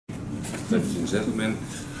ladies and gentlemen.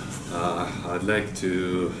 I'd like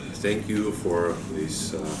to thank you for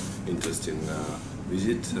this interesting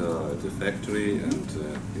visit at the factory and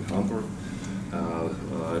in Hamburg.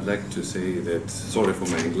 I'd like to say that sorry for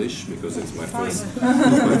my English because it's my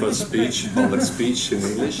first speech, public speech in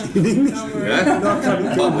English. In English? Yeah? No,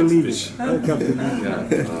 I can't believe it. I can't believe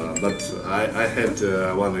it. Yeah, but I had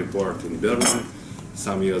one report in Berlin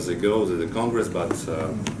some years ago at the Congress, but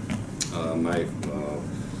my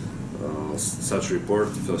such report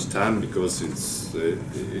first time because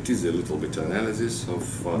it is a little bit analysis of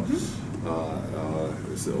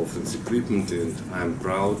this equipment, and I'm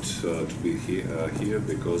proud to be here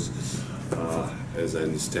because as I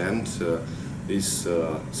understand this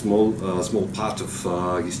small part of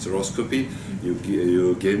hysteroscopy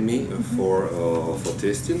you gave me for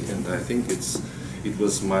testing, and I think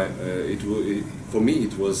for me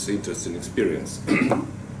it was interesting experience.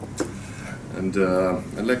 And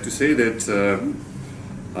I'd like to say that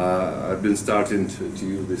I've been starting to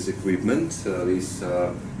use this equipment, this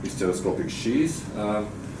hysteroscopic sheath,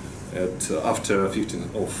 after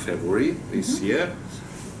 15th of February this year.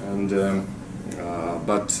 And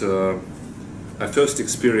but I first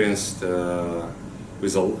experienced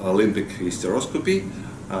with Olympic hysteroscopy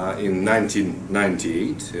in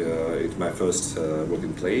 1998. It's my first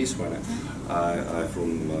working place when I'm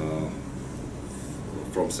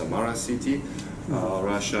from Samara city,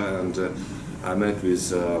 Russia, and I met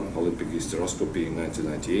with Olympic hysteroscopy in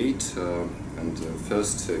 1998, and the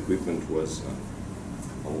first equipment was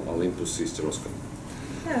Olympus hysteroscope.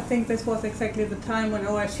 Yeah, I think this was exactly the time when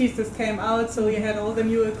our sheaths came out, so you had all the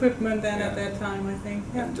new equipment then at that time, I think.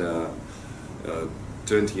 Yeah. And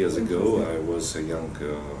 20 years ago I was a young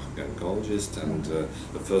gynecologist, and the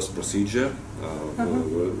first procedure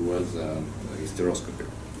was hysteroscopy.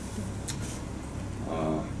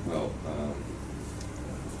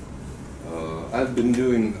 I've been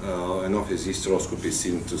doing an office hysteroscopy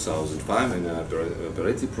since 2005 and an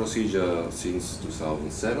operative procedure since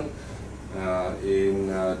 2007. In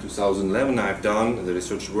 2011 I've done the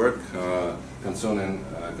research work concerning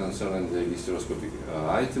the hysteroscopic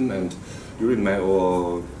item, and during my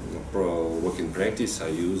working practice I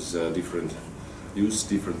use different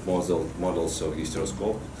models of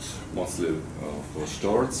hysteroscope, mostly of course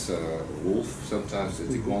Storz, Wolf, sometimes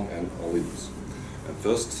Etikon, and Olympus. And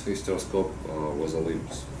first hysteroscope was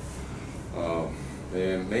Olympus.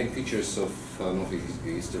 The main features of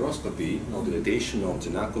hysteroscopy: no dilatation, no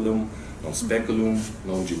tenaculum, no speculum,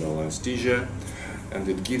 no general anesthesia, and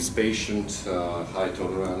it gives patient high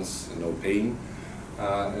tolerance, no pain,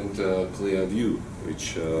 and clear view,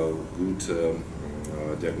 which good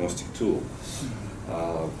diagnostic tool.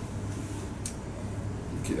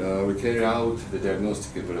 We carry out the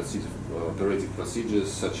diagnostic operative procedures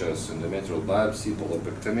such as endometrial biopsy,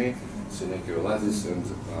 polypectomy, synechiolasis, and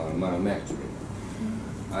myomectomy.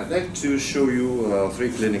 I'd like to show you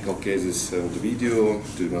 3 clinical cases in the video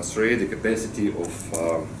to demonstrate the capacity of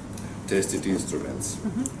tested instruments.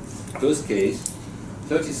 First case,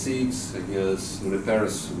 36 years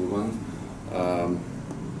Paris woman,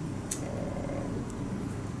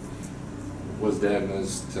 was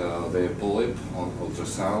diagnosed the polyp on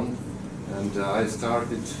ultrasound, and I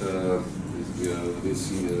started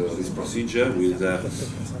this procedure with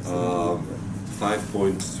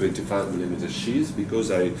 5.25 millimeter sheath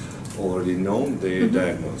because I already know the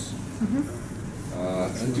diagnosis.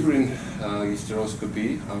 And during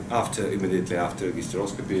hysteroscopy, immediately after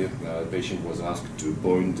hysteroscopy, the patient was asked to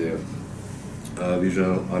point the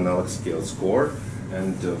visual analog scale score,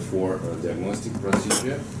 and for diagnostic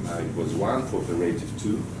procedure it was 1, for operative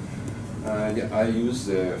 2. I used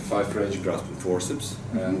 5 French grasping forceps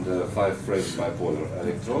and 5 French bipolar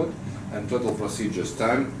electrode, and total procedures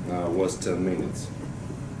time was 10 minutes.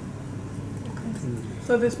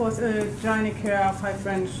 So this was a Gynecare 5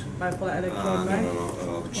 French bipolar electrode, right?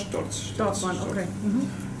 No, Storz one, okay.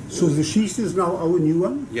 So the sheath is now our new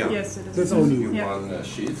one? Yeah. Yes, it is. That's our new one. Yeah. One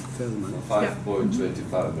sheath,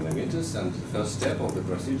 5.25 millimeters, and the first step of the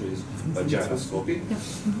procedure is vaginoscopy.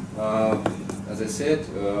 As I said,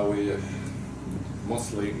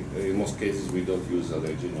 in most cases we don't use the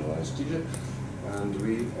general anesthesia, and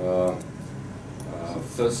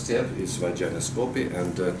first step is vaginoscopy,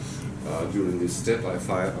 and during this step I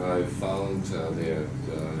found the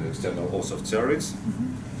external os of cervix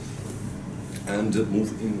and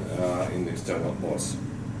move in the external os.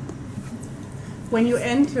 When you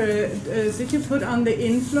entered, did you put on the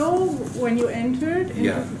inflow when you entered?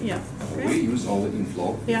 Yeah. Okay. We use only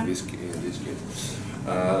inflow in this case.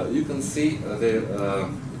 You can see the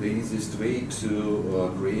easiest way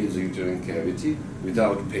to create the uterine cavity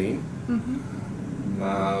without pain.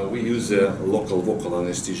 We use local vocal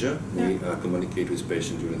anesthesia. We communicate with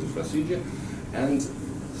patient during the procedure, and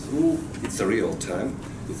it's a real time.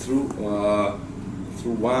 Through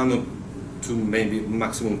 1 or 2, maybe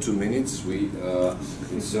maximum 2 minutes, we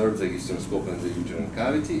insert the hysterescope in the uterine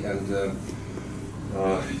cavity, and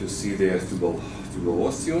you see the tubal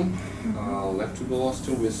ostium, left tubal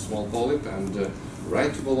ostium with small polyp, and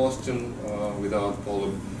right tubal ostium without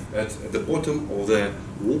polyp. At the bottom of the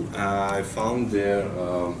womb, I found there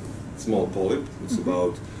small polyp. It's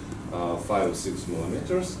about 5 or 6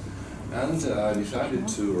 millimeters, and I decided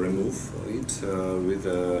to remove it with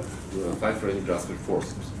a 5-French grasp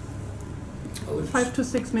forceps. 5 to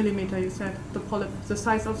 6 millimeter, you said, the polyp, the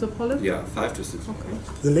size of the polyp? Yeah, 5 to 6 Okay.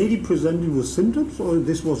 millimeters. The lady presented with symptoms, or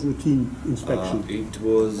this was routine inspection?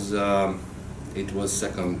 It was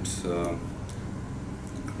second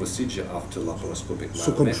procedure after laparoscopic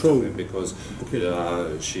So control. myomectomy, because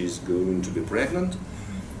she's going to be pregnant.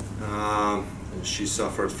 She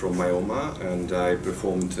suffered from myoma, and I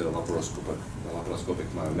performed laparoscopic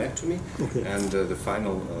myomectomy. Okay. And the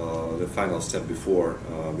final step before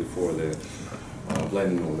the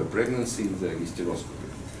planning of the pregnancy, the hysteroscopy.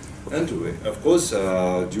 And of course,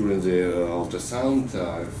 during the ultrasound,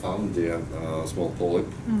 I found the small polyp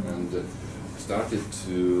and started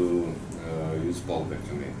to use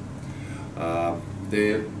polypectomy.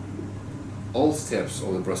 All steps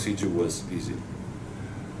of the procedure was easy,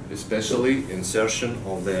 especially insertion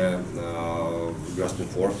of the grasping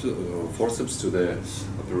forceps to the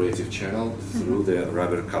operative channel through the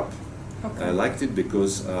rubber cup. Okay. I liked it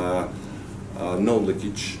because no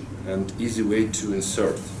leakage and easy way to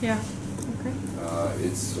insert. Yeah. Okay.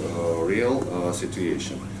 It's a real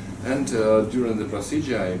situation. And during the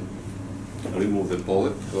procedure, I removed the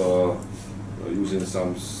polyp using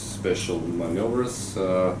some special maneuvers,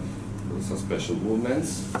 some special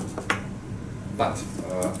movements. But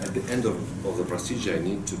at the end of the procedure, I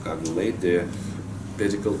need to calculate the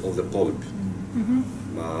pedicle of the polyp.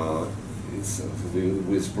 It's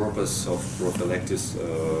with purpose of prophylaxis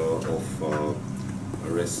of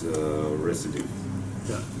residue.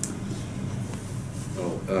 Yeah.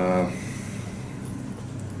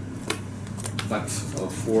 But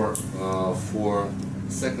for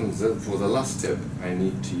seconds, for the last step, I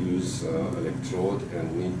need to use electrode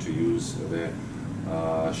and need to use the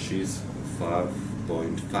sheath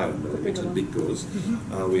 5.5 millimeter because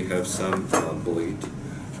we have some bleed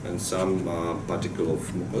and some particle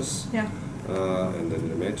of mucus and the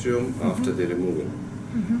endometrium after the removal.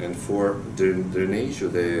 And for drainage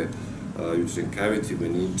of the uterine cavity, we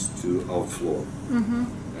need to outflow.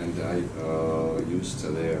 And I used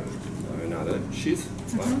another sheath,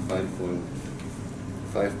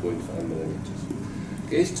 5.5 millimeters.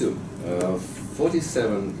 Case 2,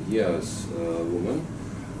 47 years woman.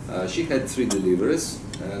 She had 3 deliveries,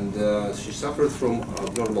 and she suffered from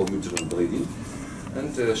abnormal uterine bleeding,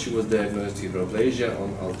 and she was diagnosed hyperplasia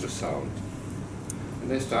on ultrasound.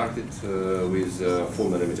 And I started with 4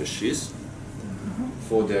 millimeter sheath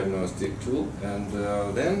for diagnostic tool, and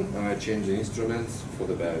then I changed the instruments for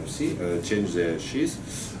the biopsy, changed the sheath,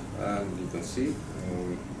 and you can see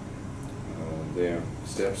the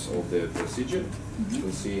steps of the procedure. You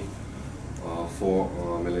can see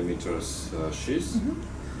 4 millimeters sheath,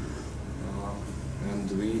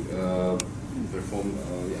 and we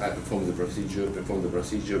I performed the procedure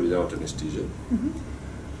without anesthesia,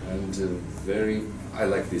 and I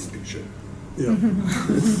like this picture. Yeah.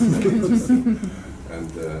 And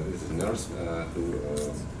this is a nurse who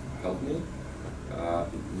helped me.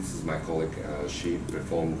 This is my colleague. She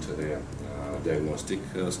performed the diagnostic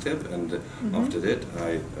step, and after that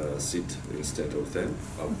I sit instead of him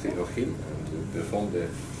and perform the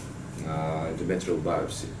endometrial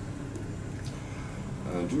biopsy.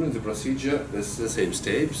 During the procedure, it's the same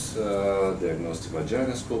steps: diagnostic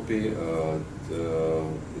vaginoscopy,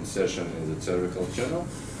 insertion in the cervical channel,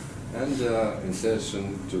 and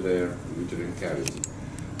insertion to the uterine cavity.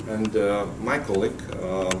 And my colleague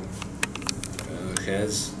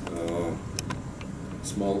has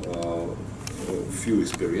small few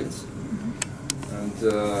experience, and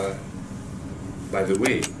by the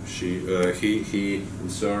way, he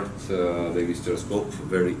insert the hysteroscope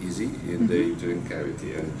very easy in the uterine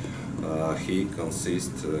cavity, and he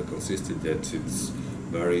consisted that it's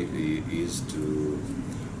very easy to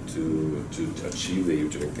achieve the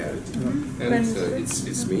uterine cavity. And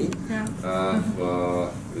it's me.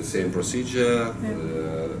 The same procedure,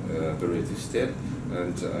 operative step,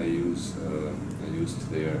 and I used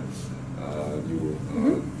their new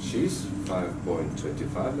sheath,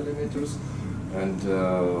 5.25 millimeters, and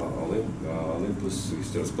Olympus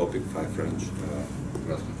hysteroscopic 5 French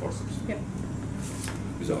grasping forceps.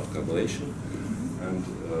 without coagulation. And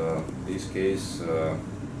this case,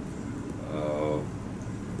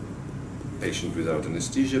 patient without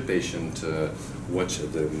anesthesia, patient watch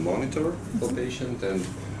the monitor for patient, and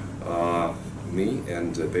me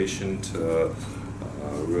and the patient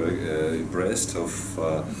were impressed of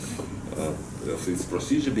this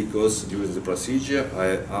procedure, because during the procedure,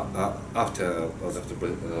 after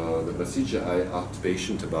the procedure, I asked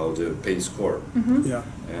patient about the pain score, Yeah.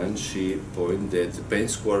 and she pointed that the pain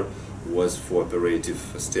score was for operative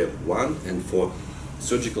step 1 and for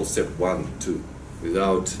surgical step 1, 2,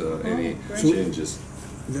 without any great. changes.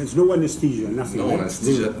 There's no anesthesia, nothing. No right?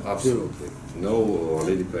 anesthesia, Zero. absolutely. No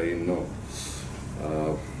lady pain, no.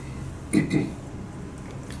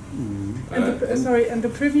 And the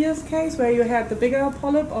previous case where you had the bigger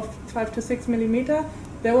polyp of 5 to 6 millimeter,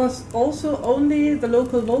 there was also only the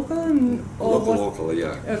local vocal? Or Local,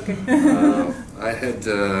 yeah. Okay. I had,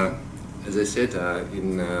 as I said,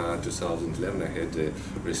 in 2011 I had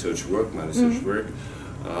research work, my research work,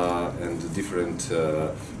 and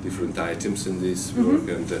different items in this work,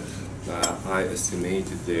 and I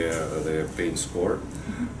estimated their pain score,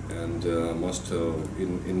 and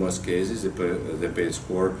in most cases the pain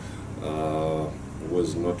score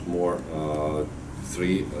was not more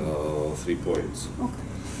 3 points. Okay.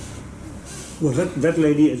 Well, that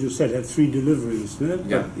lady, as you said, had 3 deliveries. Yeah?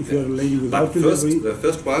 Yeah. If you're a lady without But delivery, the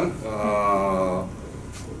first one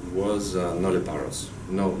was nulliparous,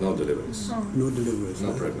 no deliveries, no deliveries. no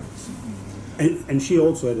right? pregnancies. And she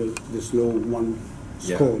also had this low 1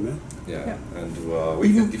 Yeah. score, no? Yeah, and we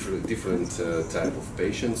had different type of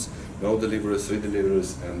patients, no deliveries, 3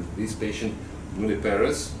 deliveries, and this patient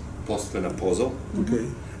nulliparous, postmenopausal. Okay.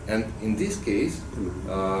 And in this case,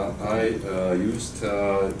 I used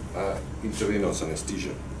intravenous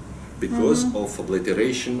anesthesia because of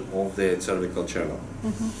obliteration of the cervical channel.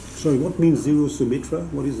 Sorry, what means zero symmetra?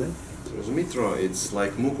 What is that? Mitro, it's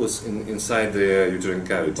like mucus inside the uterine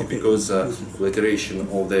cavity, Okay. because obliteration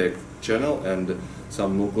of the channel, and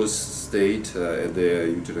some mucus stayed at the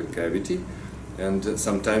uterine cavity, and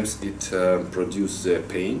sometimes it produces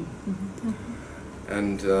pain.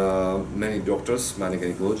 And many doctors, many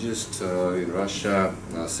gynecologists in Russia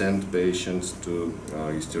send patients to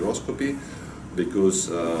hysteroscopy because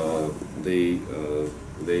they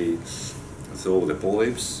saw the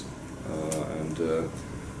polyps, and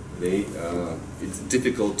it's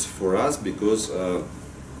difficult for us because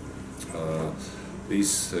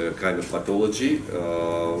this kind of pathology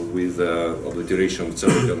with obliteration of the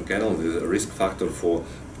cervical canal is a risk factor for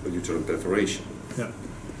uterine perforation. Yeah.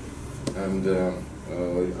 And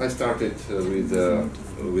I started with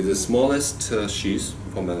the smallest sheath,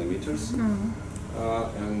 4 millimeters,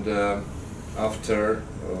 and after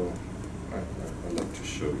I'd like to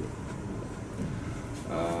show you.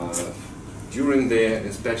 During the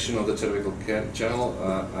inspection of the cervical channel,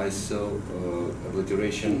 I saw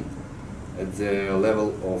obliteration at the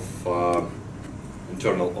level of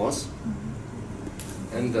internal os,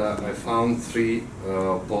 and I found 3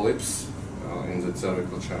 polyps in the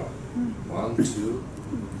cervical channel. 1, 2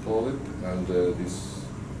 polyp, and this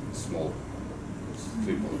small,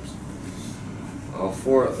 3 polyps.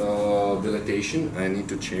 For dilatation, I need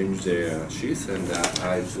to change the sheath, and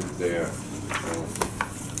I took the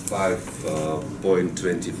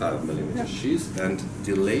 5.25 millimeter sheath and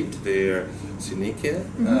delayed their synechia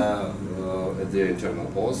at the internal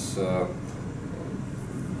os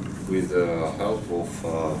with the help of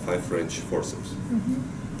 5 French forceps.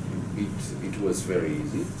 It was very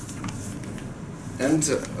easy. And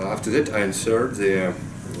after that, I insert the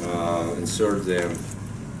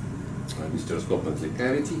hysterescope into the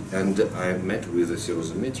cavity, and I met with the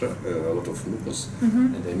serosometra, a lot of mucus,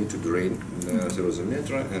 and I need to drain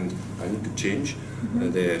serosometra, and I need to change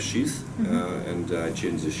the sheath, and I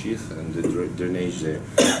change the sheath and the drainage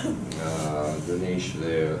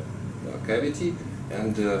the cavity,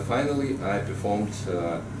 and finally I performed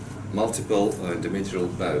multiple endometrial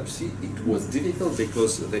biopsy. It was difficult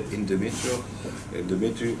because the endometrium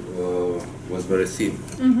was very thin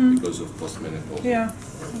because of postmenopause. Yeah.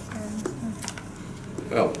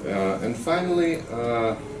 Well, and finally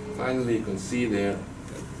you can see there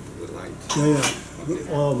the light. Yeah. Okay.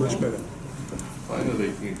 Oh, much better.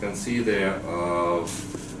 Finally, you can see there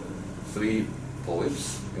 3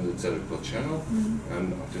 polyps in the cervical channel,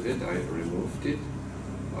 and after that I removed it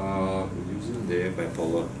using the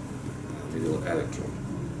bipolar needle electrode.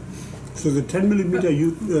 So the 10 millimeter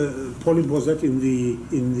polyp, was that in the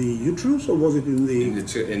uterus, or was it in the In the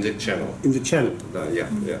channel. in the channel? Yeah.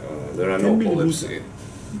 There are 10 no polyps. millimeter.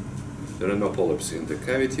 There are no polyps in the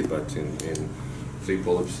cavity, but in 3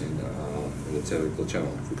 polyps in the cervical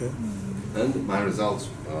channel. Okay. And my results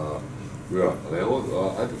were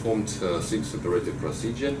level. I performed 6 operative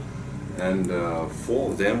procedures, and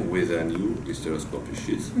 4 of them with a new hysteroscopic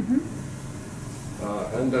sheath.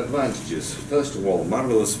 And advantages. First of all,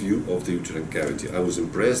 marvelous view of the uterine cavity. I was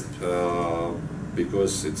impressed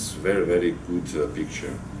because it's very good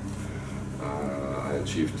picture. I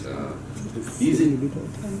achieved easy.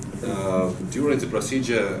 During the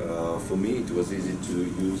procedure, for me, it was easy to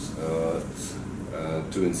use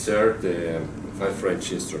to insert the 5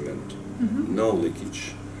 French instrument. No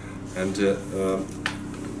leakage. And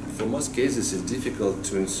for most cases, it's difficult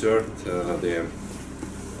to insert the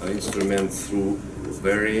instrument through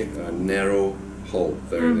very narrow hole,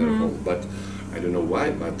 narrow hole. But I don't know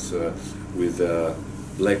why, but with a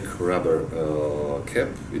black rubber cap,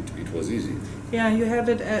 it was easy. Yeah, you have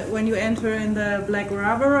it when you enter in the black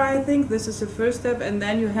rubber, I think. This is the first step, and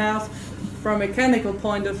then you have, from a mechanical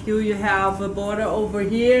point of view, you have a border over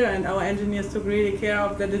here, and our engineers took really care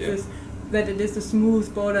of that it is a smooth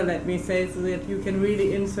border, let me say, so that you can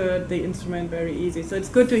really insert the instrument very easy. So it's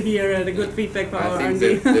good to hear the good feedback from our I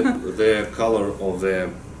think the color of the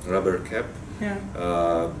rubber cap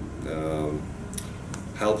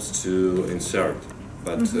helps to insert.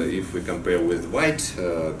 But if we compare with white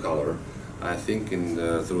color, I think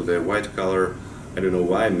through the white color, I don't know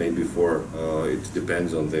why, maybe it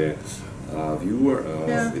depends on the viewer,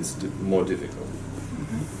 it's more difficult.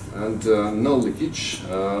 And no leakage,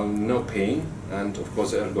 no pain, and of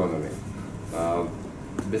course ergonomy.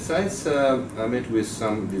 Besides, I met with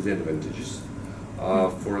some disadvantages.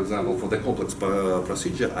 For example, for the complex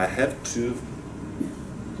procedure, I have to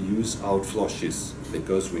use outflow sheaths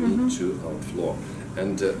because we need to outflow.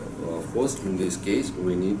 And of course, in this case,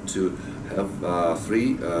 we need to have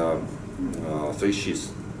 3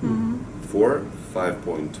 sheaths, 4,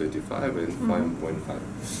 5.25 and 5.5.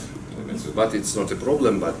 But it's not a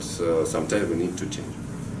problem, but sometimes we need to change.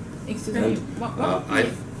 Excuse me,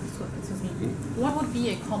 what would be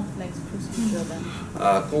a complex procedure then?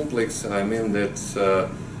 Complex, I mean that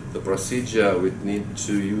the procedure would need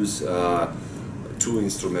to use 2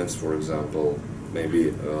 instruments, for example,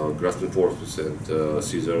 maybe grasping forceps and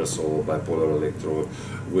scissors or bipolar electrode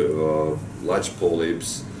with large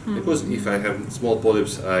polyps. Because if I have small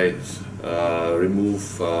polyps, I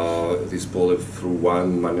remove this polyp through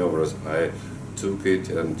one maneuver. I took it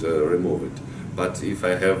and remove it. But if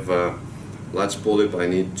I have large polyp, I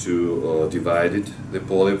need to divide the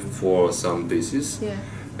polyp for some pieces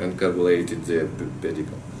and calculate the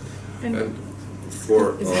pedicle. And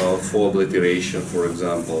for obliteration, for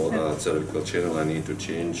example, cervical channel, I need to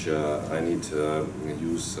change. I need to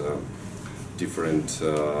use different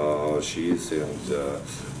sheaths and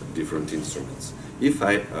different instruments. If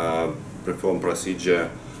I perform procedure,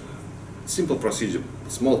 simple procedure,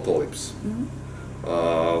 small polyps,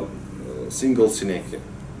 single synechia,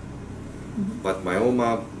 but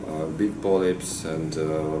myoma, big polyps, and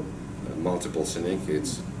multiple synechia,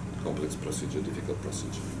 it's complex procedure, difficult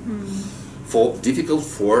procedure. Difficult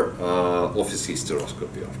for office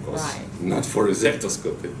hysteroscopy, of course, not for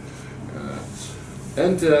resectoscopy.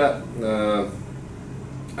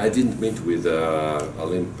 I didn't meet with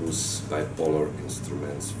Olympus bipolar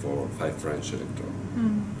instruments for 5 French electron.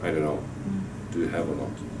 I don't know. Do you have or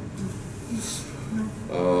not?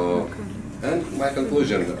 And my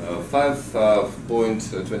conclusion: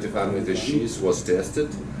 5.25 meter sheath was tested.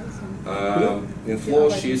 In floor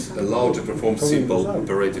sheath allowed to perform simple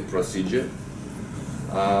operative procedure.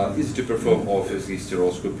 Easy to perform office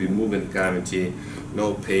hysteroscopy, moving cavity,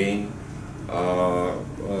 no pain.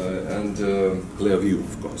 And clear view,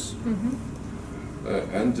 of course.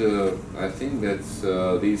 And I think that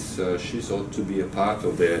these sheaths ought to be a part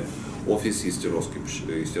of the office hysteroscopic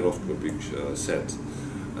set.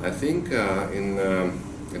 I think in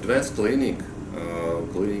advanced clinic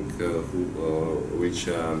which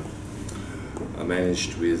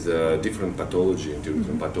managed with different pathology. In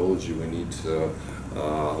different pathology, we need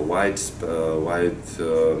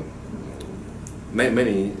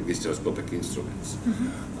many hysteroscopic instruments,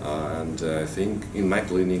 and I think in my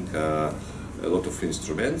clinic a lot of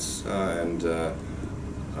instruments, and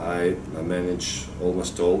I manage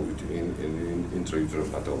almost all in intrauterine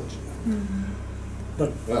pathology.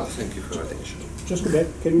 But well, thank you for your attention. Just go back.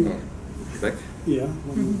 Can you back? Yeah.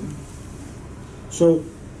 So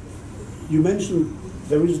you mentioned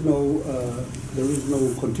there is no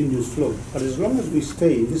continuous flow, but as long as we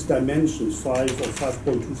stay in this dimensions, 5 or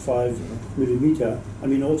 5.25 millimeter, I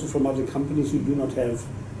mean, also from other companies, you do not have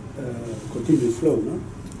continuous flow, no?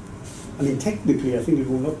 I mean, technically, I think it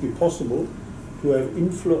will not be possible to have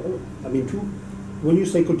inflow. I mean, when you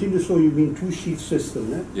say continuous flow, you mean 2 sheath system,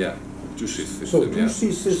 no? Yeah. Two-sheath system, So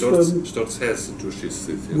two-sheath system Storz has a two-sheath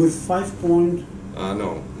system. with 5 point, No,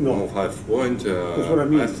 No. no 5 point. That's what I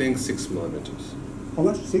mean. I think 6 millimeters. how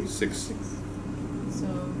much? 6? 6. So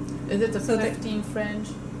is it the So the- 15 French?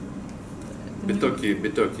 Bitoki The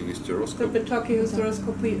hysteroscope. Bitoki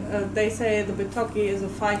hysteroscopy, they say the Bitoki is a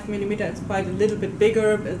 5 millimeter. It's quite a little bit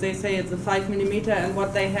bigger. They say it's a 5 millimeter, and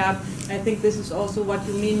what they have, I think this is also what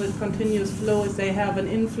you mean with continuous flow, is they have an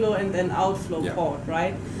inflow and an outflow Yeah. port,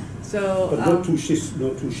 right? So But not two sheaths,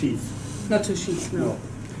 not two sheaths. not two sheaths, no. No.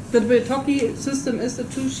 The Bitoki system is a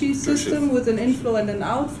two-sheath Two system sheath. with an inflow and an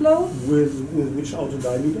outflow. With which outer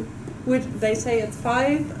diameter? Which they say it's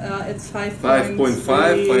 5. It's 5.5,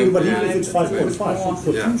 5.3. But even Yeah, if it's 5.5, more. it's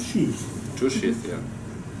for Yeah. two sheaths. Two-sheath, yeah.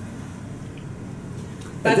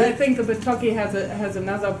 But And I then- think the Bitoki has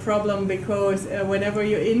another problem, because whenever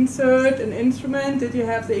you insert an instrument, did you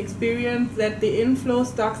have the experience that the inflow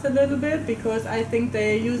stocks a little bit? Because I think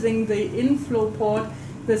they're using the inflow port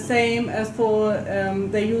the same as for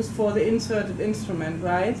they use for the inserted instrument,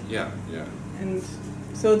 right? Yeah, yeah. And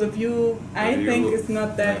so the view, I The think, view, is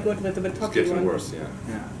not that yeah. good with the It's Bitoki getting one. worse, yeah.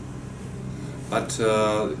 Yeah. But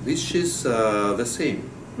this is the same,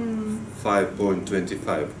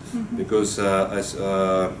 5.25, because as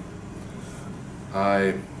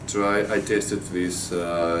I tested this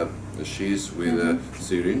sheath with a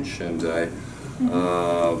syringe, and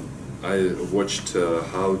I watched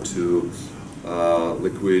how to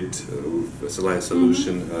liquid saline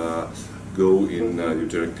solution go in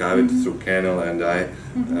uterine cavity through canal, and I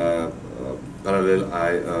parallel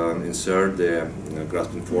I insert the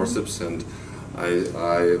grasping forceps, and I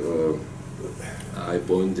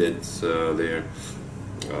pointed their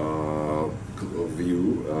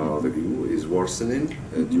view. The view is worsening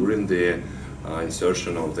during the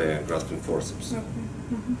insertion of the grasping forceps.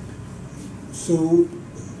 So,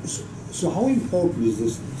 so how important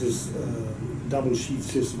is this double sheath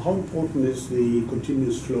system? How important is the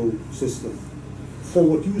continuous flow system? For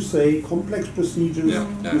what you say, complex procedures, Yeah,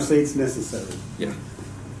 you yeah. say it's necessary. Yeah,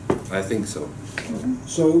 I think so.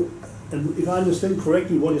 So, and if I understand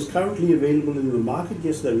correctly, what is currently available in the market,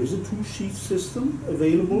 yes, there is a two-sheath system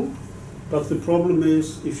available, but the problem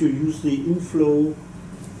is if you use the inflow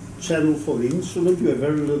channel for the instrument, you have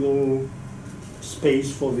very little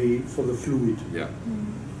space for the fluid. Yeah,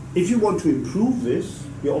 If you want to improve this,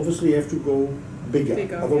 you obviously have to go bigger,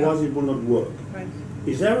 Bigger, otherwise yeah. it will not work. Right.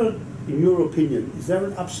 Is there, in your opinion, is there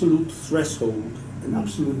an absolute threshold, an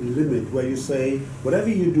absolute limit where you say, whatever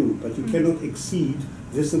you do, but you cannot exceed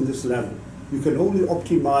this and this level? You can only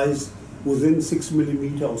optimize within 6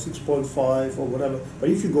 millimeter or 6.5 or whatever, but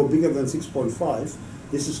if you go bigger than 6.5,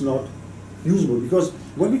 this is not usable. Because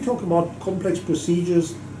when we talk about complex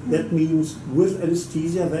procedures, that means with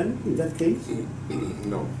anesthesia then, in that case?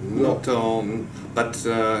 no, not but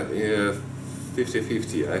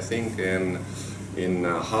 50-50. I think in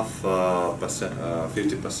half percent,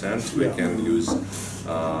 50% we Yeah. can use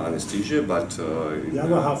anesthesia, but The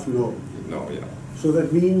other half, no. no, yeah. So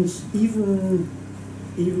that means even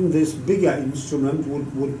this bigger instrument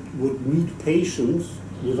would meet patients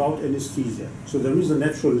without anesthesia. So there is a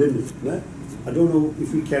natural limit. No? I don't know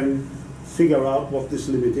if we can figure out what this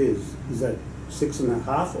limit is. Is that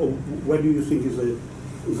 6.5, or where do you think is a limit?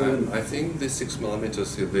 I think the 6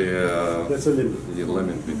 millimeters is That's a limit. the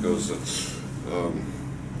limit, because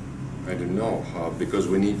I don't know because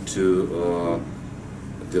we need to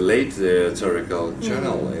dilate the theoretical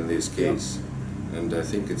channel in this case, and I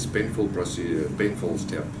think it's painful procedure, painful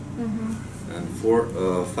step. And for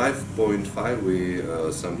 5.5, we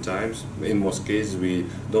sometimes, in most cases, we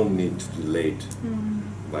don't need to dilate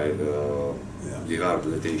by there are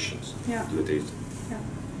dilatations. Yeah. Dilatation.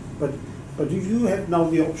 But if you have now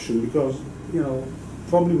the option, because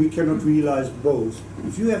probably we cannot realize both.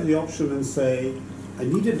 If you have the option and say, I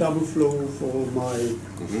need a double flow for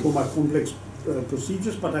my complex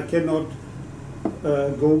procedures, but I cannot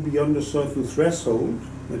go beyond a certain threshold.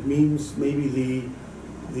 That means maybe the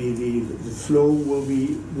flow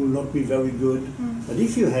will not be very good. But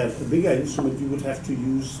if you have a bigger instrument, you would have to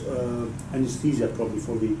use anesthesia probably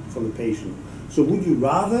for the patient. So would you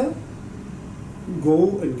rather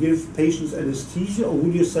go and give patients anesthesia, or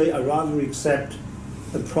would you say I rather accept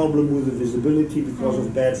a problem with the visibility because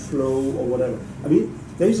of bad flow or whatever? I mean,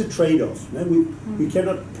 there is a trade-off. No? We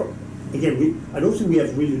cannot. I don't think we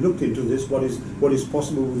have really looked into this. What is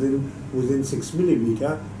possible within 6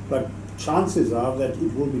 millimeter, but chances are that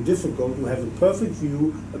it will be difficult to have a perfect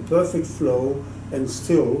view, a perfect flow, and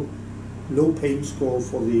still no pain score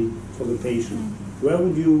for the patient.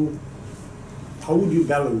 How would you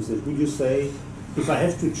balance it? Would you say, if I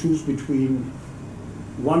have to choose between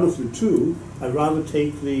one of the two, I'd rather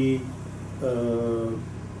take the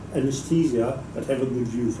anesthesia but have a good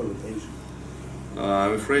view for the patient?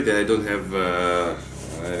 I'm afraid I don't have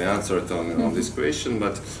an answer on this question,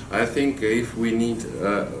 but I think if we need,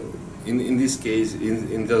 in this case,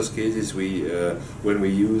 in those cases, we when we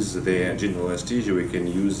use the general anesthesia, we can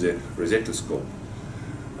use the resectoscope.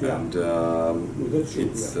 Yeah. And That's true,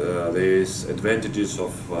 it's yeah. there's advantages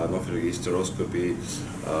of anopheles hysteroscopy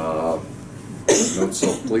not so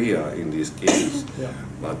clear in this case. Yeah.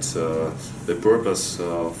 But the purpose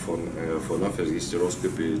for anopheles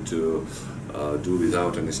hysteroscopy to do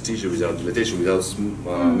without anesthesia, without dilatation, without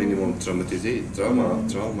minimum trauma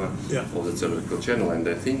Yeah. of the cervical channel, and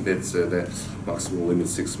I think that's the maximum limit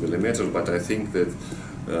 6 millimeters. But I think that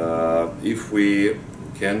if we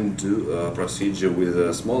can do a procedure with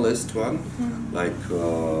the smallest one, like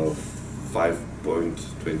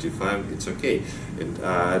 5.25, it's okay. And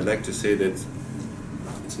I'd like to say that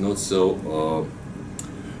it's not so.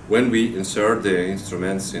 When we insert the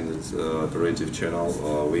instruments in the operative channel,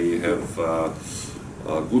 we have a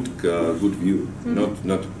good view,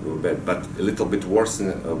 not bad, but a little bit worse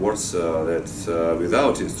that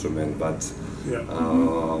without instrument, but Yeah.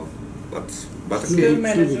 but Still okay.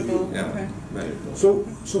 manageable. Yeah, Okay. manageable.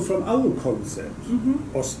 So from our concept,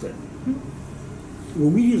 Osten,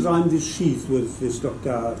 when we designed this sheath with this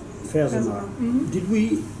Dr. Fersener, did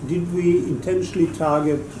we intentionally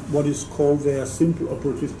target what is called their simple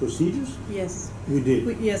operative procedures? Yes. We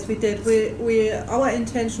did. Yes, we did. Our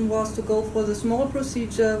intention was to go for the small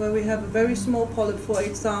procedure where we have a very small polyp, for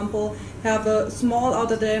example, have a small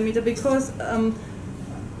outer diameter, because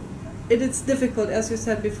it is difficult, as you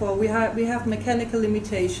said before. We have mechanical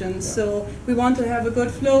limitations, so we want to have a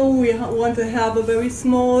good flow. We want to have a very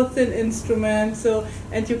small, thin instrument. So,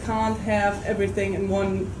 and you can't have everything in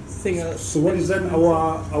one single. So what is then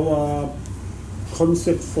our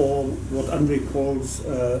concept for what Andre calls,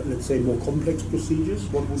 let's say, more complex procedures?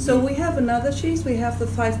 What would So be? we have another sheath. We have the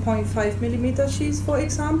 5.5 millimeter sheath, for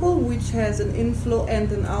example, which has an inflow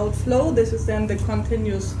and an outflow. This is then the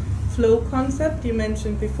continuous flow concept you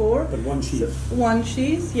mentioned before. But one sheath. One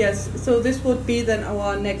sheath, yes. So this would be then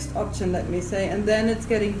our next option, let me say, and then it's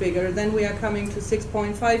getting bigger. Then we are coming to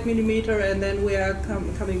 6.5 millimeter, and then we are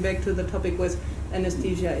coming back to the topic with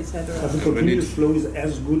anesthesia, etc. But the continuous flow is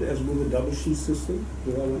as good as with a double sheath system?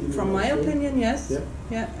 From my opinion, yes. Yeah.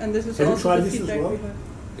 Yeah, and this is Have you also tried the this as feedback well?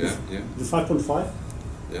 we have. Yeah. The 5.5?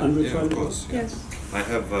 Yeah, Andre yeah, tried of it? course. Yeah. Yes. I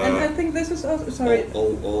have And I think this is also, sorry,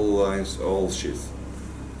 all lines, all sheaths.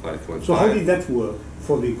 5.5. So how did that work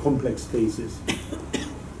for the complex cases?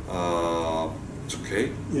 It's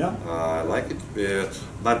okay. Yeah? I like it,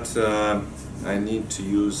 but I need to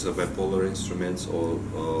use bipolar instruments or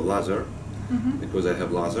laser, because I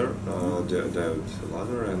have laser, diode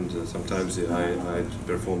laser, and sometimes I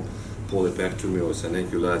perform polypectomy or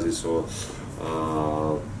syneculitis or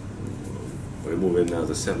removing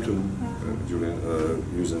the septum during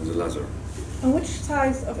using the laser. and which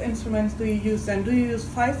size of instruments do you use then? Do you use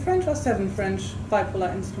 5 French or 7 French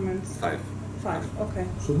bipolar instruments? 5. 5, okay.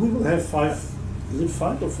 So we will have 5, is it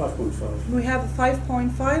 5 or 5.5? We have a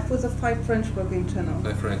 5.5 with a 5 French working channel.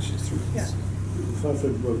 5 French instruments. Yeah. 5 for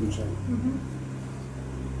the working channel.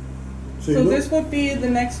 So you this would be the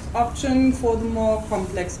next option for the more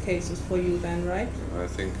complex cases for you then, right? I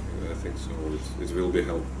think so. It will be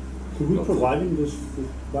helpful. could we provide him this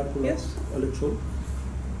bipolar Yes. electrode?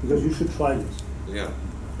 Because you should try this. Yeah.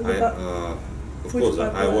 The Of which course, I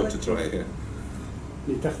bipolar want to electrode? try. Yeah.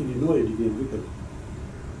 Ich dachte, die neue, die wir entwickeln.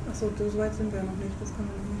 Achso, so weit sind wir noch nicht, das kann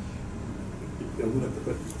man noch nicht. Ja, gut,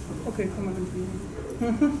 aber Okay, kann man nicht liegen.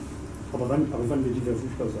 wann wird die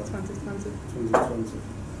verfügbar sein? 2020. 2020.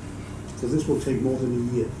 So this will take more than a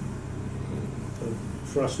year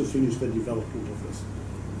for us to finish the development of this.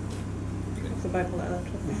 The bipolar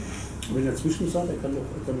electrode. Aber in der Zwischenzeit, er kann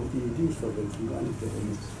noch die Dings verwenden, gar nicht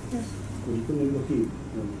verwenden. Yes. Und die können ihm noch geben.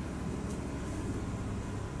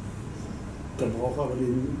 Da braucht er aber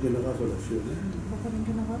den Generator dafür. Ne? Braucht er den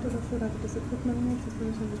Generator dafür? Da hat das Equipment nicht. Das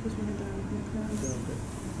müssen wir hinterher noch erklären.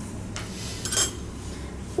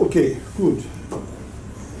 Ja, okay, good.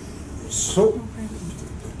 So,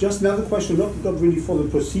 just another question, not really for the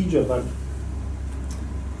procedure, but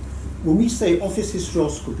when we say office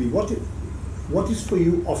hysteroscopy, what is for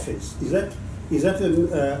you office? Is that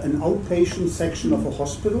an outpatient section of a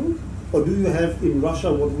hospital? Or do you have in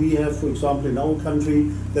Russia what we have, for example, in our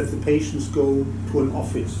country, that the patients go to an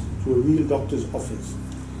office, to a real doctor's office?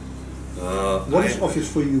 What is office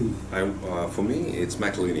for you? For me, it's my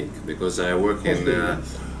clinic, because I work in.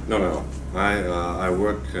 I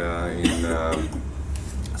work in a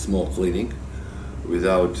small clinic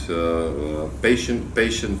without patient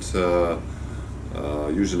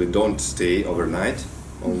usually don't stay overnight,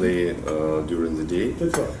 only during the day.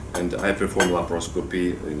 That's right. And I perform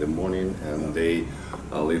laparoscopy in the morning, and they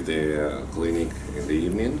leave the clinic in the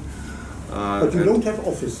evening. But you don't have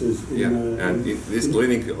offices in... Yeah, and this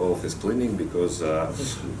clinic, office clinic, because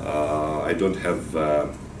I don't have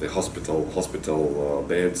the hospital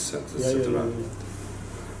beds, and etc.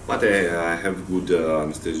 But I have good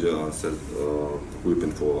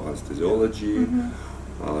equipment for anesthesiology,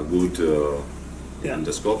 good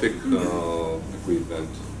endoscopic equipment.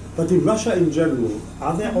 But in Russia in general,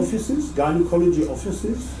 are there offices, gynecology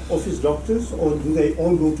offices, office doctors, or do they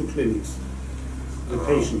all go to clinics, the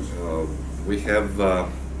patients? We have,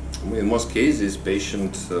 in most cases,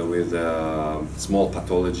 patients with small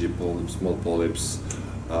pathology, small polyps,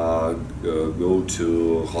 go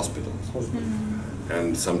to hospitals.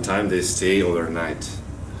 And sometimes they stay overnight.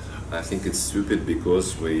 I think it's stupid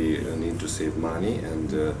because we need to save money and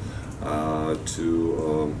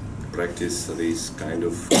to practice this kind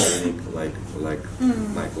of clinic like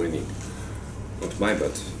my clinic. Not my,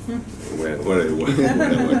 but where I work.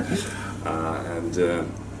 And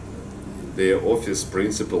the office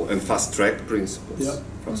principle and fast track principles. Yeah.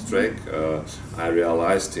 Fast track I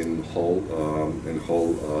realized in whole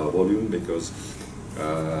volume because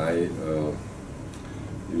I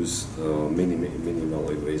use minimal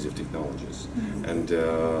invasive technologies. And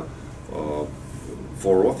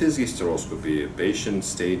for office hysteroscopy, patient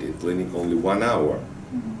stayed in clinic only 1 hour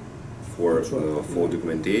for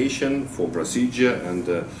documentation, for procedure,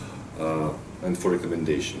 and for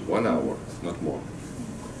recommendation. 1 hour, not more.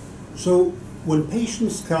 So when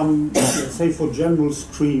patients come, let's say for general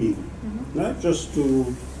screening, just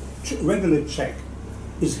to regular check,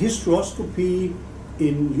 is hysteroscopy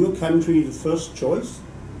in your country the first choice?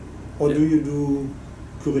 Or do you do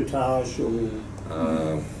curettage or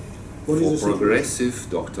what is the for progressive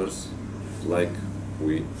doctors like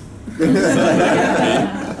we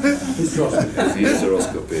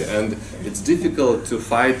hysteroscopy, and it's difficult to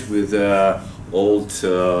fight with old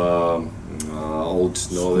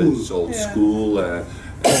knowledge, old school, and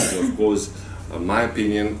of course, my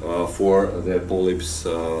opinion, for the polyps,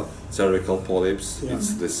 cervical polyps,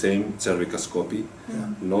 it's the same cervicoscopy,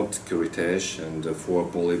 not curettage, and for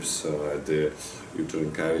polyps at the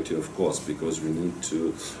uterine cavity, of course, because we need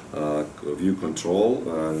to view control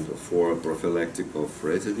and for prophylactic of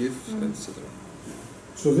recidivs, etc.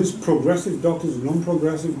 So this progressive doctors,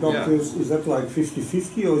 non-progressive doctors, is that like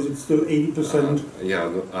 50-50 or is it still 80%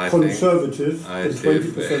 I conservative think and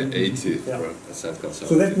 20% 80% conservative.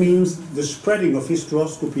 So that means the spreading of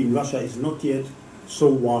hysteroscopy in Russia is not yet so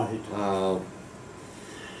wide.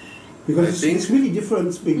 Because it's really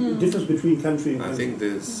difference between country and country. I think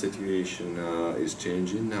the situation is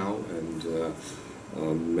changing now, and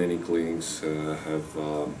many clinics have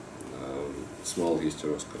small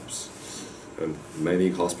hysteroscopes. And many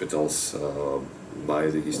hospitals buy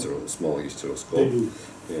the small hysteroscope. They do.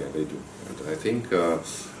 Yeah, they do. And I think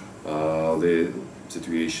the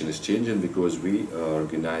situation is changing because we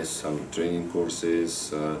organize some training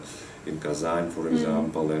courses in Kazan, for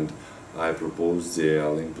example, and I propose the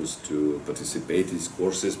Olympus to participate in these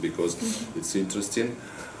courses because it's interesting.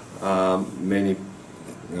 Many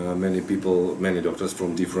doctors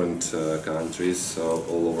from different countries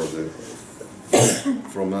all over the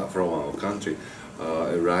from our country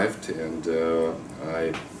arrived, and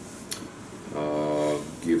I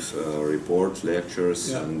give report,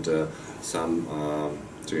 lectures, and some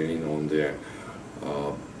training on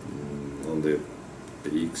the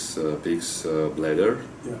pig's bladder.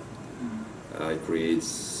 I create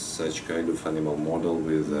such kind of animal model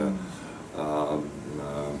with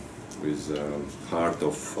heart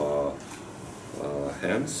of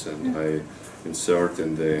hands, and I insert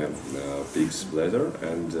in the pig's bladder,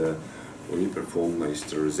 and we perform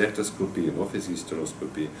hysterescope and office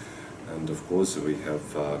hysteroscopy, and of course we have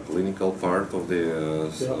clinical part of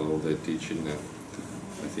the teaching.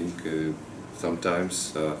 I think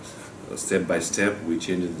sometimes step by step we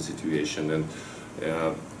change the situation, and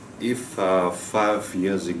if 5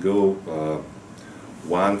 years ago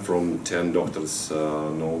 1 from 10 doctors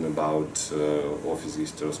known about office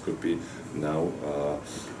hysteroscopy, now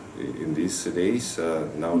in these days,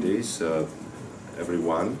 nowadays,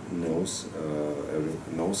 everyone knows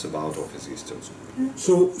about office hysteroscopy.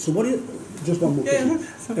 So what is, just one more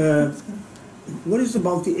question. What is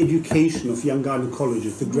about the education of young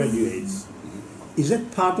gynecologists, the graduates? Is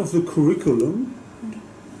that part of the curriculum?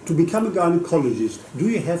 To become a gynecologist, do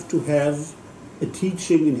you have to have a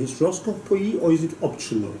teaching in hysteroscopy, or is it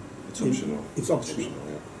optional? It's optional. It's optional.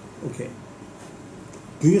 Yeah. Okay.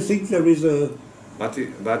 Do you think there is a But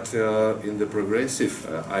in the progressive,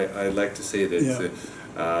 I like to say that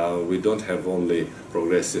we don't have only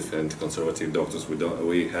progressive and conservative doctors.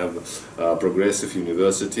 We have progressive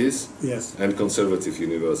universities and conservative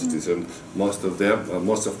universities, and most of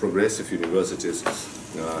progressive universities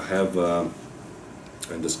have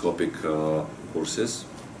endoscopic courses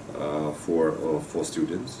for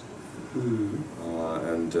students,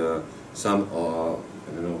 and some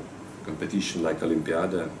competition like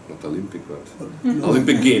Olympiada, not Olympic, but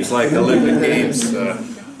Olympic Games, like Olympic Games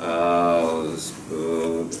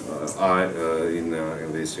are in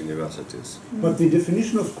these universities. But the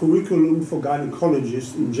definition of curriculum for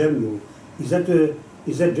gynecologists in general, is that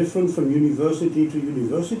different from university to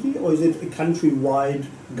university, or is it a country-wide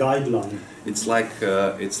guideline? It's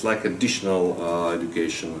like additional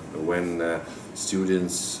education when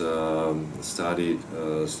students study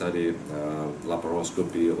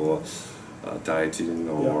laparoscopy or tighting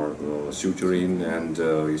or suturing and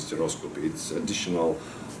hysteroscopy. It's additional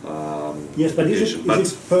yes, but education.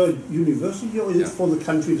 Is it per university, or is it for the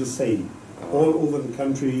country the same? All over the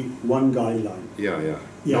country, one guideline? Yeah.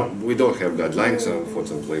 No, we don't have guidelines,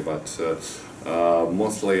 unfortunately, but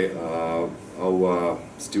mostly our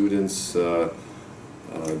students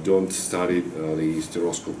don't study the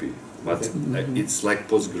hysteroscopy, but it's like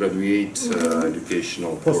postgraduate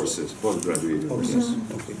educational courses, postgraduate courses.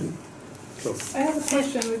 I have a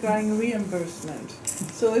question regarding reimbursement.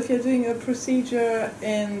 So if you're doing a procedure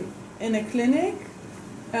in a clinic,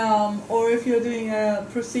 or if you're doing a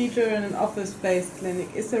procedure in an office-based clinic,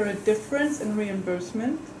 is there a difference in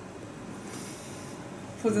reimbursement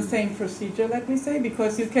for the same procedure, let me say?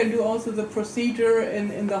 Because you can do also the procedure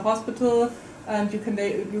in the hospital, and you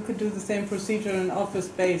could do the same procedure in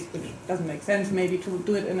office-based, which doesn't make sense maybe to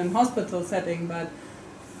do it in a hospital setting, but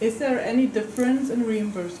is there any difference in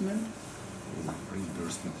reimbursement?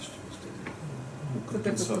 Reimbursement.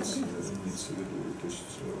 Компенсация имеется в виду, то есть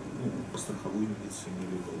страховую имеется в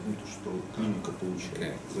виду, то, что клиника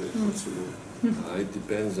получает за эту процедуру. It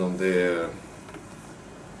depends on their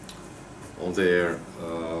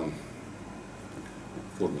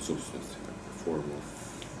form of substance,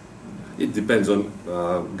 It depends on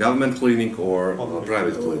government clinic or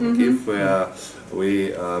private clinic. If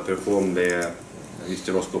we perform the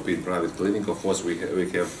hysteroscopy in private clinic, of course we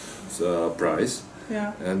have price.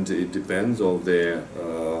 Yeah. And it depends on the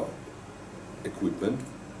equipment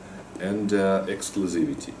and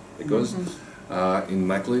exclusivity, because in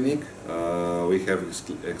my clinic we have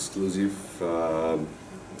exclusive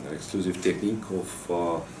technique of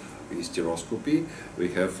hysteroscopy. We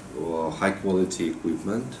have high quality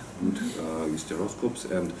equipment, good hysteroscopes,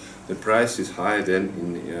 and the price is higher than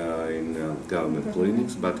in government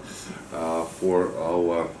clinics. But for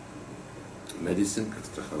our medicine,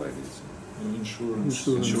 insurance,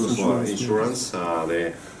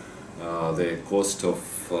 the cost of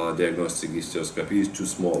diagnostic hysteroscopy is too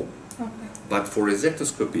small. Okay. But for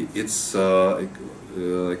resectoscopy, it's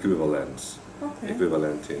equivalent. Okay.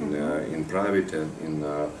 Equivalent in private and in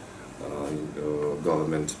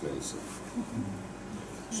government medicine.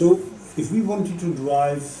 So, if we wanted to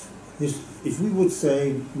drive this, if we would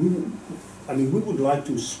say, we would like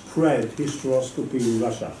to spread hysteroscopy in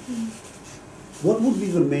Russia, what would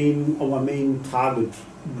be our main target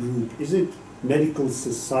group? Is it medical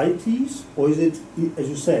societies, or is it, as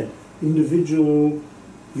you said, individual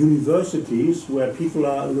universities where people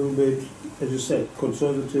are a little bit, as you said,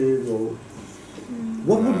 conservative, or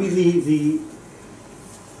what would be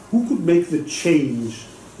who could make the change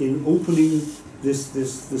in opening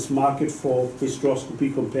this market for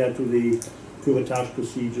hysteroscopy compared to the curettage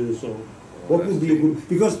procedures, or what would be a good,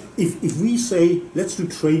 because if we say let's do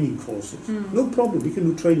training courses, no problem, we can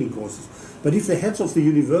do training courses, but if the heads of the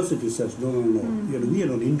university says no, we are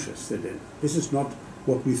not interested in, this is not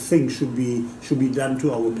what we think should be done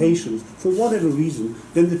to our patients for whatever reason,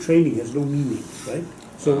 then the training has no meaning, right?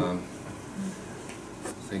 So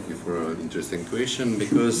thank you for an interesting question,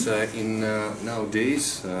 because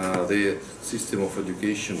nowadays the system of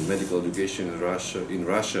education, medical education in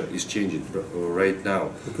Russia is changing right now.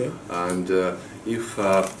 Okay. And if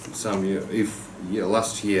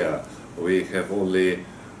last year we have only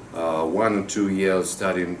 1 or 2 years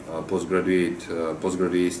studying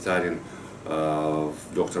postgraduate studying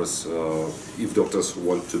doctors, if doctors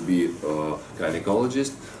want to be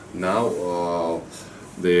gynecologists, now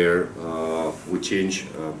we change,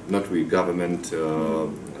 not we, government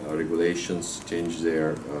regulations change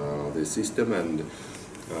the system, and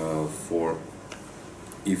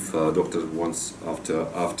if a doctor wants,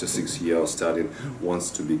 after 6 years studying,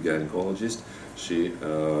 wants to be gynecologist, she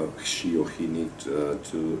or he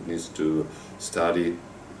needs to study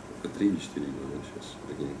 3-4 года сейчас.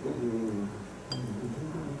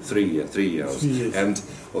 3 years. 3 years. And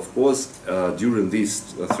of course, during these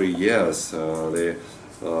 3 years, the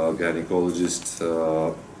gynecologists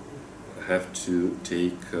have to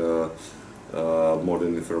take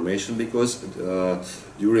modern information, because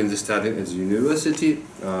during the study at the university,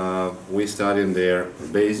 we studying their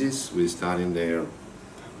basis, we studying their,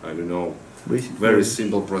 I don't know, very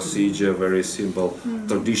simple procedure, very simple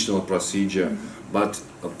traditional procedure, but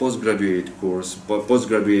a postgraduate course,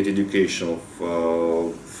 postgraduate education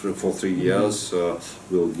for 3 years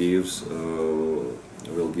will give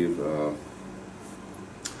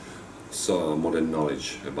so modern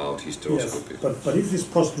knowledge about hysteroscopy. Yes, but if this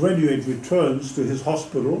postgraduate returns to his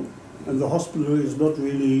hospital and the hospital is not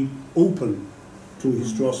really open to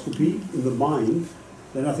hysteroscopy in the mind,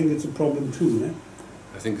 then I think it's a problem too. Ne?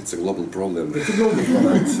 I think it's a global problem. It's a global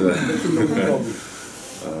problem. It's a global problem.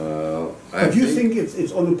 But you think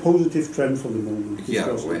it's on a positive trend for the moment?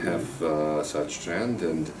 Yeah, we have such trend,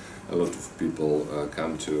 and a lot of people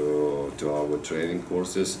come to our training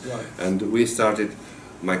courses. Right. And we started.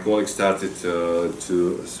 My colleague started to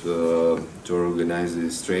organize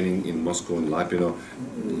this training in Moscow and Lapino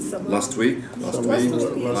last week.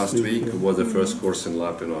 Last week was the first course in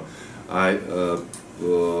Lapino. I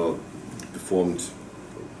performed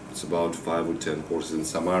it's about 5 or 10 courses in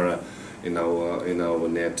Samara, in our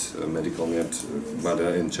net medical net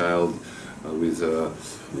mother and child with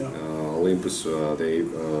Olympus. They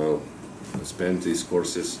spent these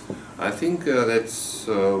courses. I think that's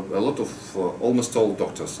a lot of almost all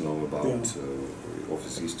doctors know about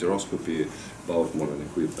office hysteroscopy, about modern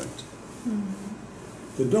equipment.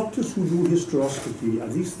 The doctors who do hysteroscopy, are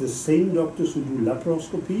these the same doctors who do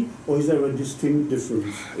laparoscopy, or is there a distinct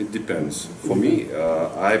difference? It depends. For me,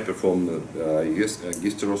 I perform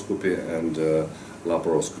hysteroscopy and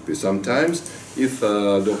laparoscopy. Sometimes, if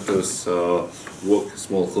doctors work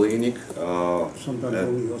small clinic, sometimes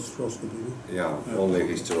only hysteroscopy. Yeah, only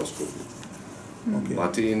hysteroscopy. Okay.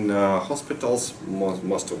 But in hospitals,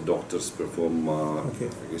 most of doctors perform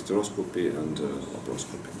hysteroscopy and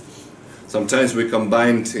laparoscopy. Sometimes we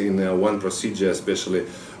combined in one procedure, especially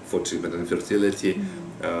for treatment and fertility.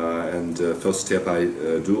 And first step I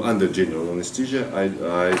do under general anesthesia. I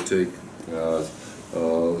take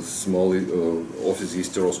small office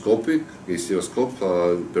hysteroscope,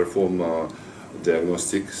 perform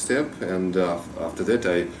diagnostic step, and after that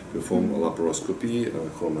I perform laparoscopy,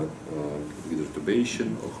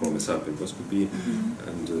 hydrotubation, or chromosarcoscopy,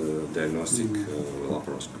 and diagnostic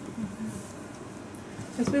laparoscopy.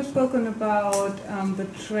 As we've spoken about the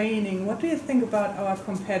training, what do you think about our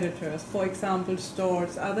competitors? For example,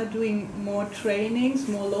 stores. Are they doing more trainings,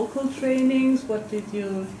 more local trainings? What did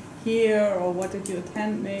you hear, or what did you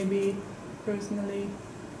attend maybe personally?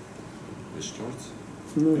 The stores?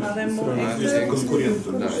 Are there more I experts?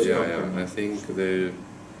 I think the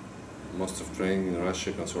most of training in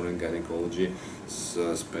Russia concerning gynecology is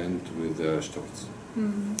spent with Storz.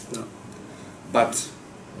 But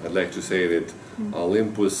I'd like to say that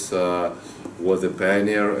Olympus was the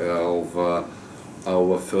pioneer of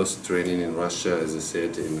our first training in Russia, as I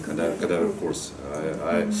said, in cadaver course.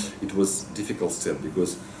 It was a difficult step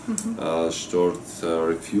because Storz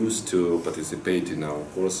refused to participate in our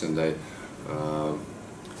course, and I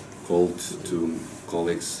called to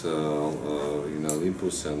colleagues in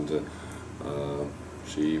Olympus, and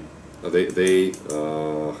they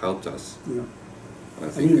helped us. Yeah. I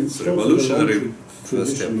think it's a revolutionary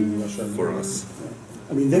first step in Russia, for us.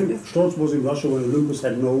 I mean, then Storz was in Russia when Olympus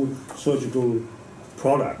had no surgical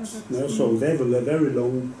products, so they have a very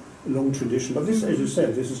long tradition. But this, as you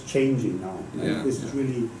said, this is changing now. Yeah. This is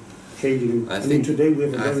really changing. I mean, think today we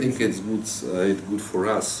have a I very think it's good for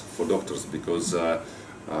us, for doctors, because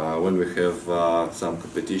when we have some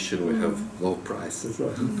competition, we have low price. That's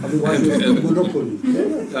right. Otherwise, we have monopoly.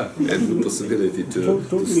 And good possibility to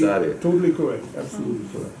study. Totally correct. Absolutely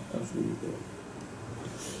correct. Absolutely correct.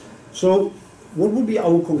 So, what would be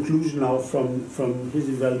our conclusion now from his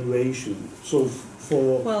evaluation? So,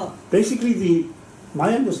 basically,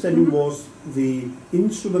 my understanding was the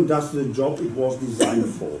instrument does the job it was designed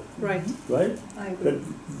for. Right. Right. I agree.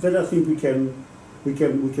 That I think we can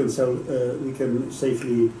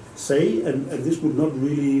safely say, and this would not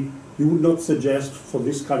really, you would not suggest for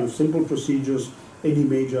this kind of simple procedures any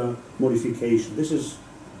major modification. This is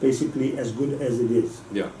basically as good as it is.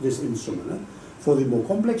 Yeah. This instrument. For the more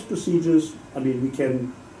complex procedures, I mean, we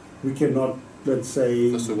cannot let's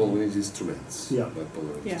say, First of all, we need instruments. Yeah.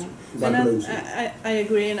 Bipolar Yeah, instruments. and Bipolar I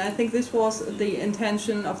agree, and I think this was the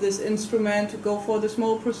intention of this instrument, to go for the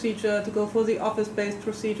small procedure, to go for the office-based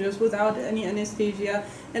procedures without any anesthesia.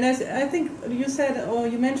 And as I think you said, or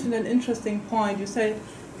you mentioned an interesting point, you said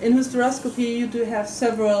in hysteroscopy you do have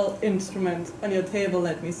several instruments on your table,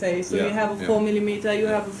 let me say. So you Yeah, have a yeah. 4 millimeter, you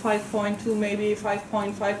have a 5.2, maybe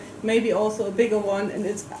 5.5, maybe also a bigger one, and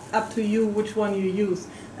it's up to you which one you use.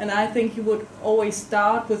 And I think you would always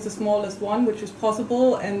start with the smallest one, which is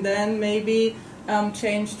possible, and then maybe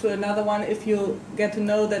change to another one if you get to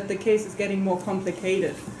know that the case is getting more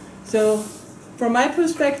complicated. So, from my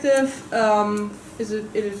perspective,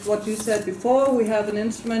 it is what you said before. We have an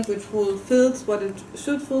instrument which fulfills what it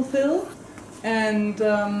should fulfill, and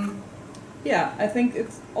yeah, I think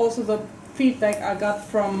it's also the feedback I got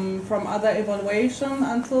from other evaluation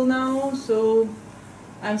until now. So,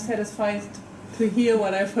 I'm satisfied to hear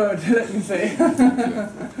what I've heard, let me say.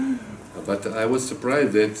 But I was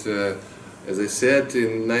surprised that, as I said,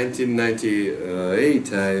 in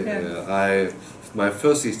 1998, my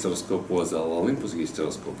first hysteroscope was an Olympus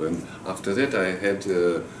hysteroscope, and after that I had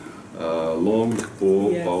a long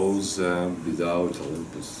pause without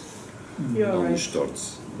Olympus, You're only right.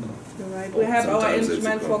 Storz. You're right. We have our Sometimes it's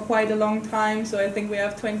instrument a for quite a long time, so I think we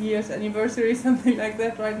have 20 years anniversary, something like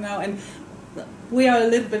that right now, and we are a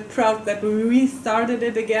little bit proud that we restarted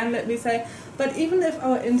it again, let me say. But even if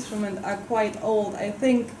our instruments are quite old, I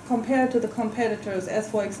think compared to the competitors, as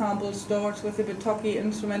for example Storz with the Bitoki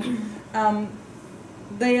instrument,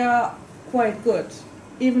 they are quite good.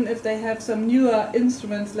 Even if they have some newer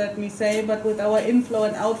instruments, let me say, but with our inflow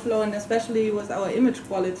and outflow, and especially with our image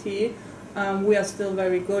quality, we are still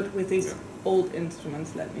very good with these old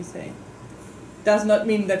instruments, let me say. Does not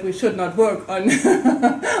mean that we should not work on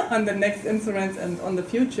on the next instruments and on the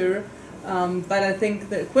future, but I think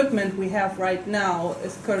the equipment we have right now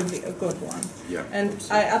is currently a good one. Yeah, and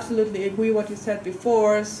absolutely. I absolutely agree what you said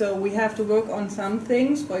before. So we have to work on some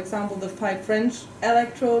things. For example, the 5 French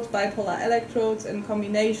electrodes, bipolar electrodes, in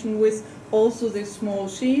combination with also this small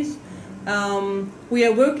sheath. We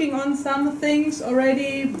are working on some things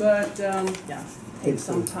already, but yeah, takes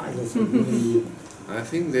some time. I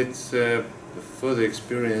think that the further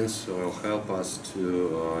experience will help us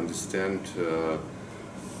to understand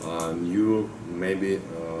new maybe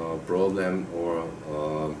problem or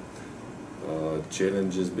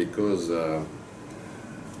challenges, because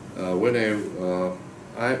when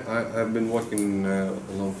I've been working a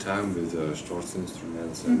long time with Storz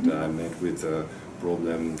instruments, and I met with a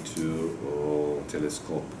problem to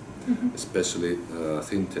telescope, especially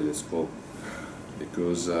thin telescope,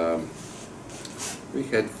 because we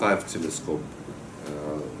had 5 telescopes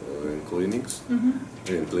in clinics,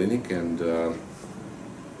 in clinic, and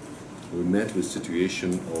we met with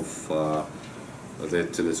situation of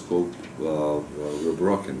that telescope were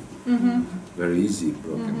broken, very easy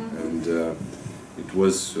broken, and it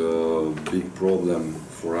was a big problem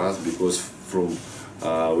for us, because from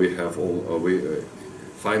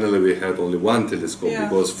finally we had only 1 telescope,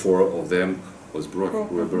 because 4 of them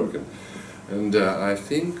were broken, and I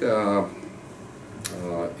think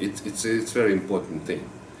it's a very important thing.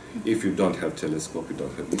 If you don't have telescope, you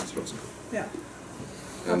don't have hysteroscope. Yeah.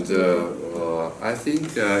 And I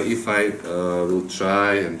think if I will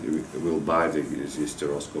try and will buy the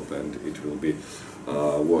hysteroscope and it will be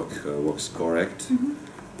works correct,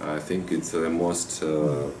 I think it's the most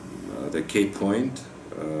the key point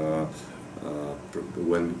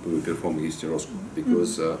when we perform hysteroscope,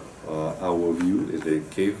 because our view is the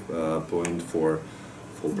key point for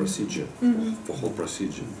procedure, for whole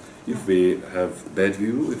procedure. If we have bad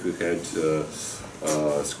view, if we had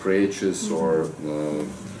scratches, or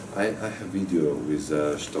I have video with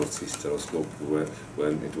Storz hysteroscope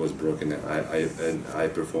when it was broken. I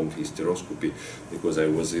performed hysteroscopy because I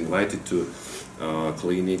was invited to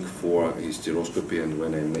clinic for hysteroscopy, and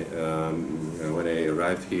when I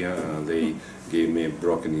arrived here, they gave me a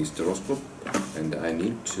broken hysteroscope, and I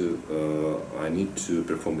need to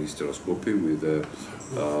perform hysteroscopy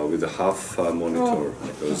with a half monitor,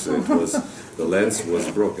 because the lens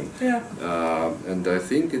was broken. And I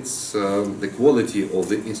think it's the quality of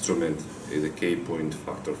the instrument is a key point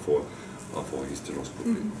factor for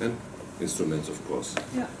hysteroscopy, and instruments, of course.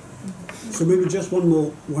 So maybe just one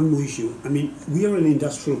more issue. I mean, we are an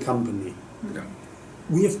industrial company.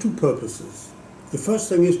 We have 2 purposes. The first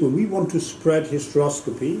thing is, when we want to spread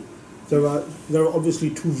hysteroscopy, there are obviously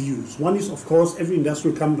 2 views. One is, of course, every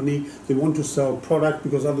industrial company, they want to sell product,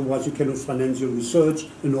 because otherwise you cannot finance your research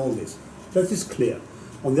and all this. That is clear.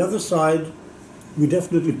 On the other side, we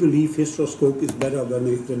definitely believe hysteroscope is better than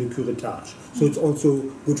a curettage. So it's also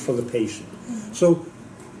good for the patient. So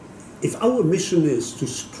if our mission is to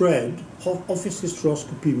spread office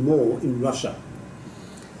hysteroscopy more in Russia,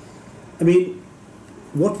 I mean,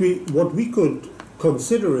 what we could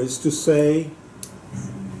consider is to say,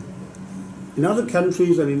 in other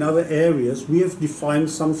countries and in other areas, we have defined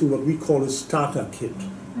something what we call a starter kit.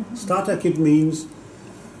 Starter kit means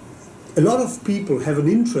a lot of people have an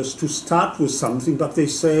interest to start with something, but they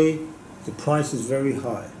say the price is very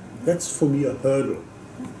high. That's for me a hurdle.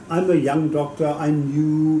 I'm a young doctor, I'm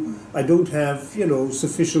new, I don't have,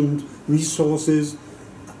 sufficient resources.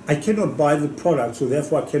 I cannot buy the product, so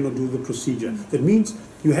therefore I cannot do the procedure. That means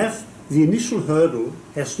you have the initial hurdle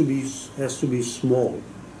has to be small.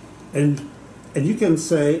 And you can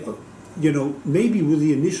say, maybe with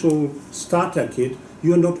the initial starter kit,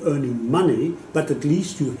 you are not earning money, but at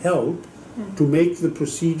least you help to make the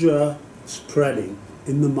procedure spreading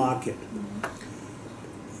in the market.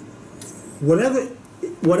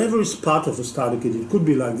 Whatever is part of a starter kit, it could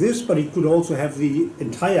be like this, but it could also have the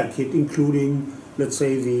entire kit, including, let's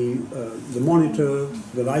say, the monitor,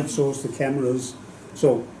 the light source, the cameras.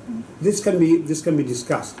 So this can be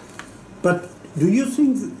discussed. But do you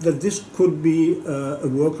think that this could be a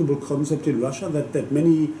workable concept in Russia, that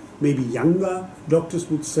many maybe younger doctors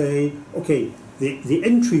would say, okay, the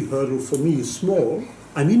entry hurdle for me is small,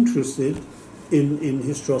 I'm interested in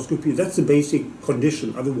hysteroscopy. That's the basic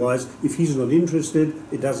condition. Otherwise, if he's not interested,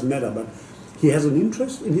 it doesn't matter. But he has an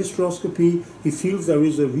interest in hysteroscopy, he feels there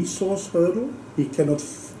is a resource hurdle, he cannot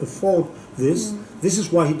afford this. This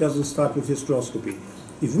is why he doesn't start with hysteroscopy.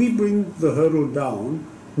 If we bring the hurdle down,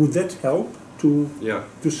 would that help to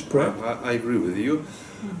spread? I agree with you.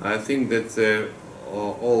 I think that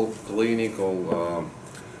all clinic, all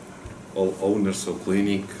owners of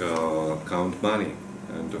clinic count money,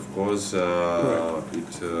 and of course,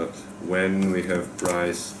 when we have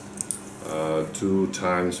price 2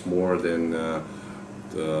 times more than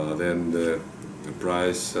the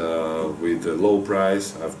price with the low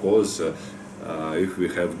price, of course, if we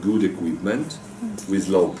have good equipment with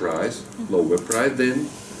lower price, then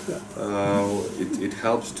it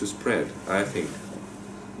helps to spread, I think.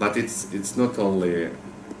 But it's not only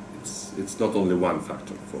one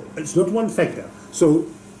factor. It's not one factor. So,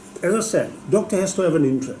 as I said, doctor has to have an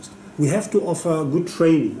interest. We have to offer good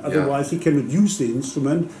training. Otherwise, he cannot use the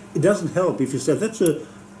instrument. It doesn't help if you say that's a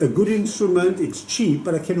good instrument. It's cheap,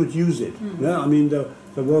 but I cannot use it. Yeah, I mean there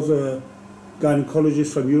was a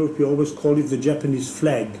gynecologist from Europe. We always call it the Japanese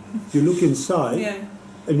flag. You look inside,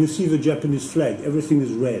 and you see the Japanese flag. Everything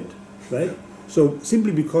is red, right? So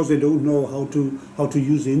simply because they don't know how to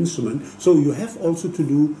use the instrument. So you have also to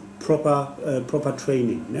do proper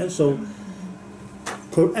training. Yeah? So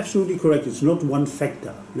absolutely correct. It's not one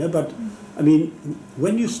factor. Yeah? But I mean,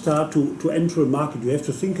 when you start to enter a market, you have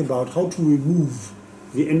to think about how to remove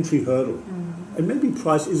the entry hurdle, and maybe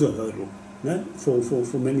price is a hurdle, yeah?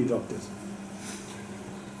 for many doctors.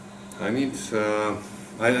 I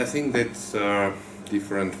think that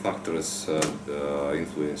different factors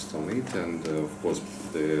influenced on it, and of course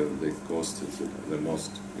the cost is the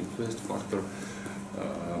most influenced factor.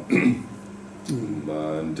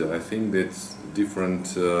 And I think that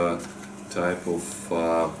different type of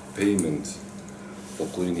payment for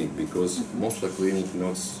clinic, because most of the clinic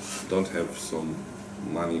don't have some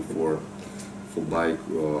money for buy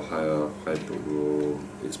high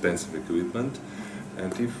expensive equipment,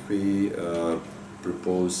 and if we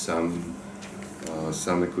propose some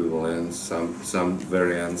equivalents, some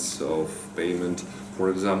variants of payment, for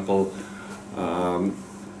example.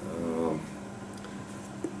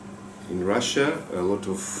 In Russia, a lot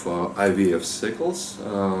of IVF cycles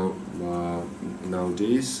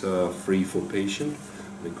nowadays free for patient,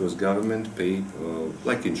 because government pay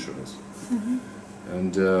like insurance.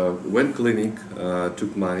 And when clinic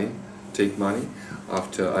take money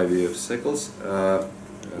after IVF cycles,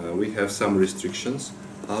 we have some restrictions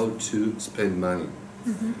how to spend money.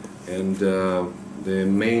 And the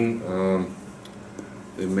main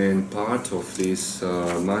part of this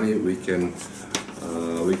money we can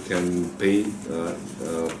pay,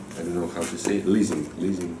 I don't know how to say, leasing.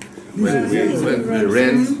 When we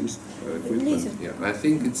rent equipment. Yeah, I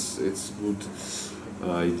think it's good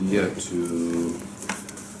idea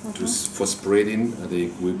for spreading the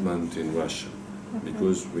equipment in Russia,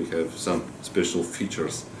 because we have some special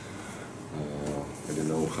features I don't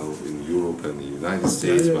know how in Europe and the United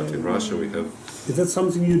States, but in Russia we have. Is that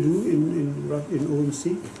something you do in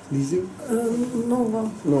OMC, leasing? No, well,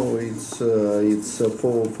 No, it's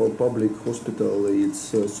for public hospital.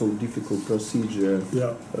 It's so difficult procedure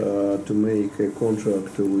Yeah. to make a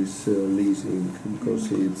contract with leasing because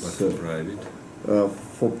But it's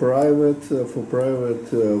for private, for private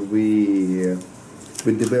we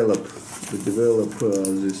develop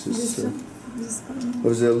this is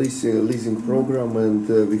of the leasing program, and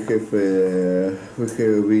we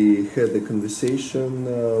had a conversation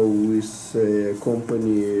with a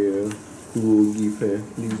company who will give a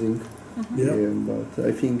leasing. Yeah. But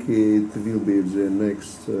I think it will be the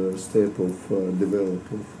next step of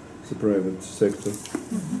development of the private sector,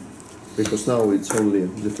 because now it's only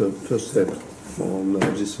the first step on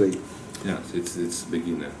this way. yes, it's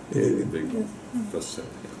beginner, big first step.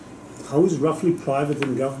 How is roughly private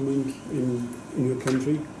and government in your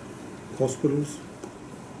country? Hospitals?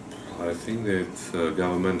 I think that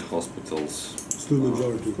government hospitals Still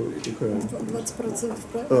majority. Okay. 20%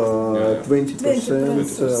 Yeah.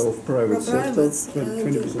 20% of private sector.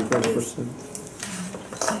 20%. 20%.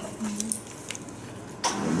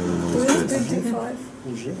 25.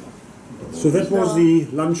 So that was the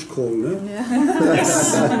lunch call, no?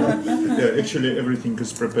 Yeah, actually everything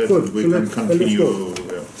is prepared. Good. We So can let's continue go.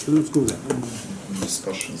 So let's go.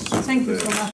 discussions. Thank you so much.